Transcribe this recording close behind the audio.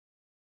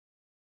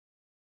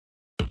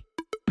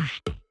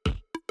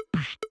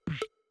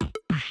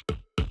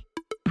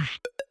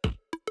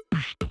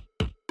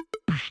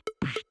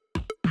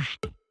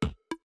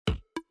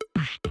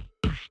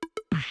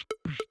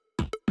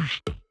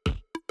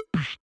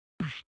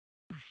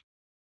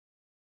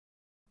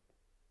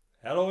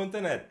Hello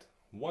Internet!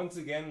 Once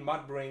again,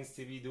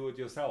 MudbrainsTvDiy Do It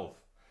Yourself.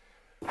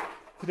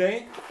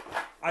 Today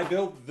I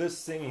built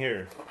this thing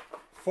here.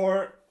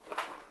 For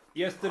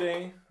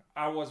yesterday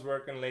I was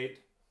working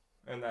late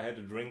and I had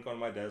a drink on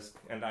my desk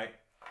and I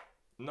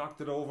knocked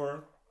it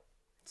over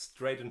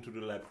straight into the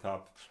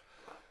laptop.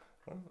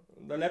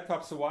 The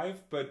laptop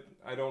survived, but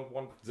I don't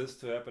want this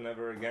to happen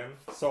ever again.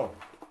 So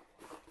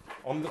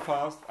on the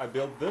fast I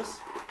built this.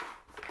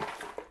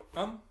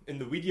 In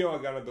the video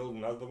I'm gonna build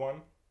another one.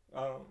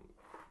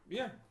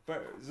 Yeah,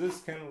 but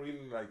this can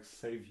really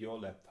save your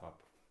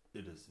laptop.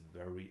 It is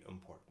very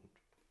important.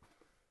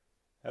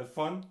 Have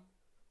fun.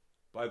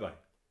 Bye bye.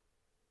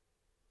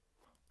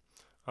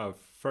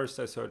 First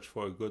I searched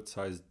for a good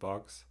sized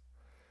box.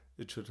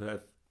 It should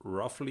have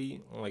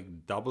roughly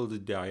double the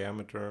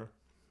diameter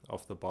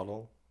of the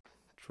bottle.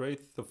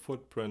 Trace the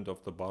footprint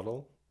of the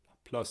bottle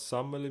plus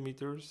some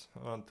millimeters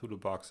onto the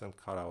box and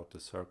cut out the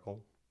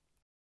circle.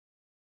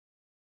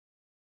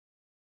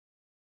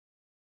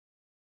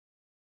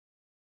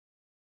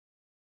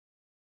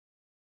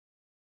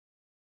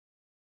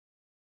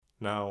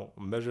 Now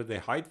measure the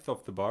height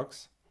of the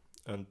box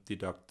and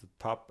deduct the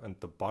top and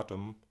the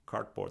bottom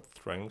cardboard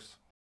strengths.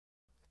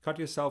 Cut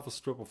yourself a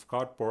strip of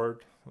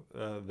cardboard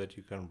that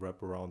you can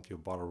wrap around your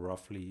bottle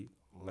roughly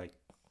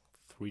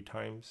 3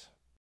 times.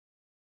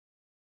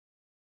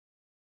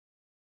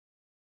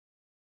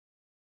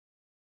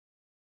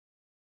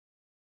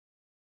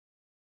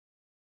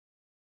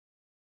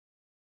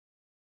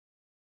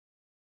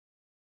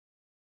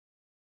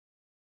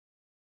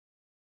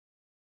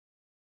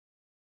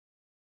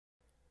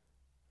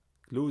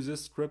 Glue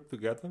this strip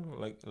together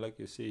like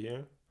you see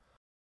here.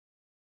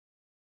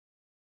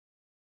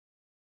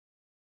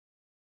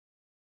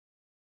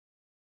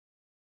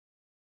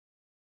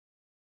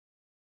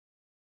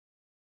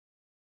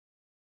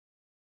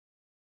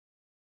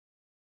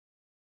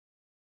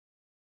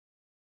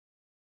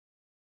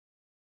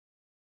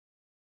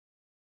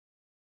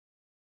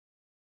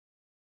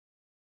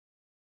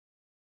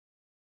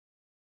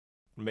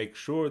 Make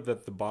sure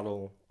that the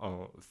bottle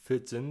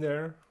fits in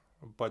there,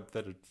 but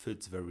that it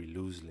fits very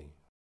loosely.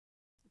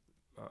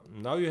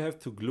 Now you have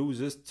to glue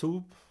this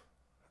tube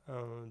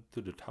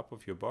to the top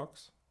of your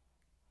box,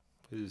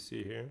 as you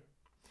see here.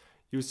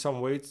 Use some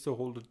weights to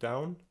hold it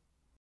down.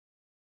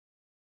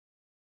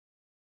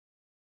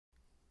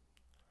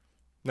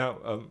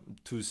 Now,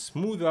 to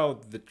smooth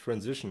out the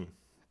transition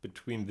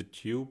between the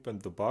tube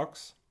and the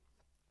box,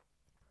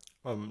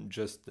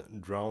 just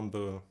drown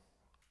the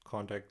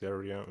contact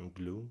area in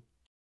glue.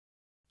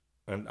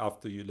 And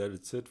after you let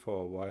it sit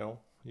for a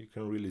while, you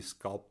can really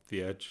sculpt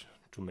the edge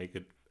to make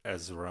it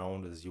as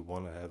round as you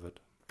want to have it,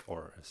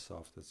 or as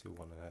soft as you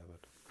want to have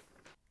it.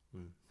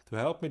 To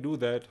help me do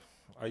that,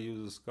 I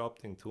use a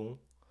sculpting tool.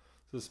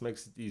 This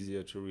makes it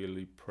easier to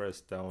really press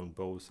down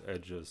both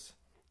edges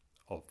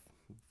of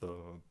the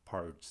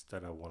parts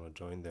that I want to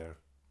join there.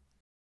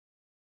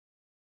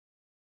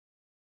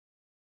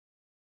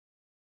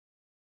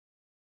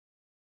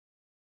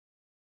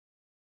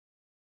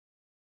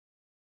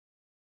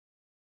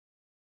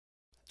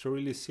 To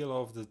really seal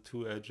off the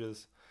 2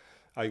 edges,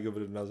 I give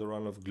it another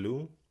run of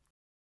glue.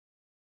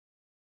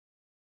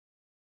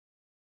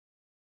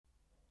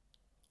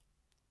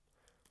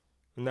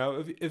 Now,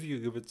 if you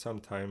give it some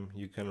time,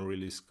 you can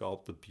really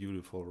sculpt a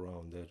beautiful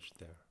round edge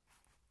there.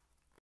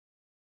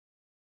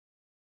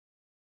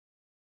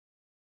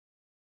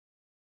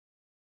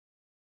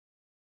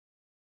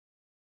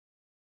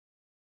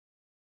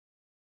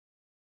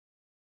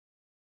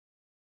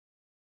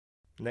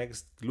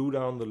 Next, glue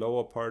down the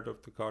lower part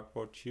of the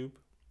cardboard tube.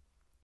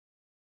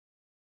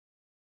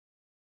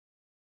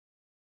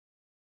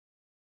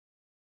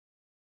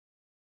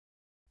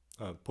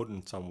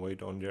 Putting some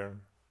weight on there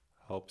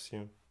helps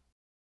you.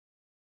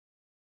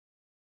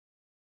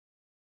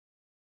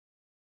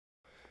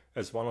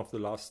 As one of the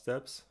last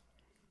steps,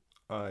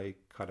 I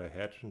cut a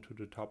hatch into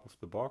the top of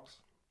the box.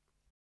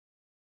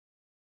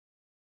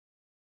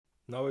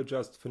 Now I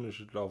just finish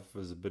it off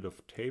with a bit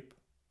of tape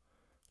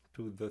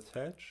to the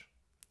hatch,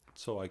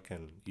 so I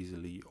can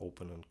easily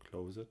open and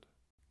close it.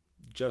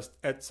 Just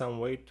add some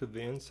weight to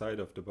the inside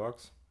of the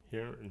box.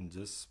 Here in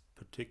this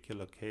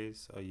particular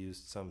case I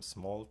used some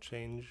small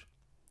change,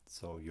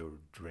 so your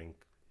drink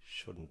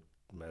shouldn't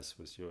mess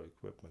with your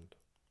equipment.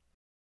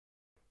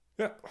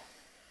 Yeah,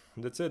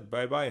 that's it.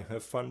 Bye bye.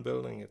 Have fun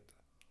building it.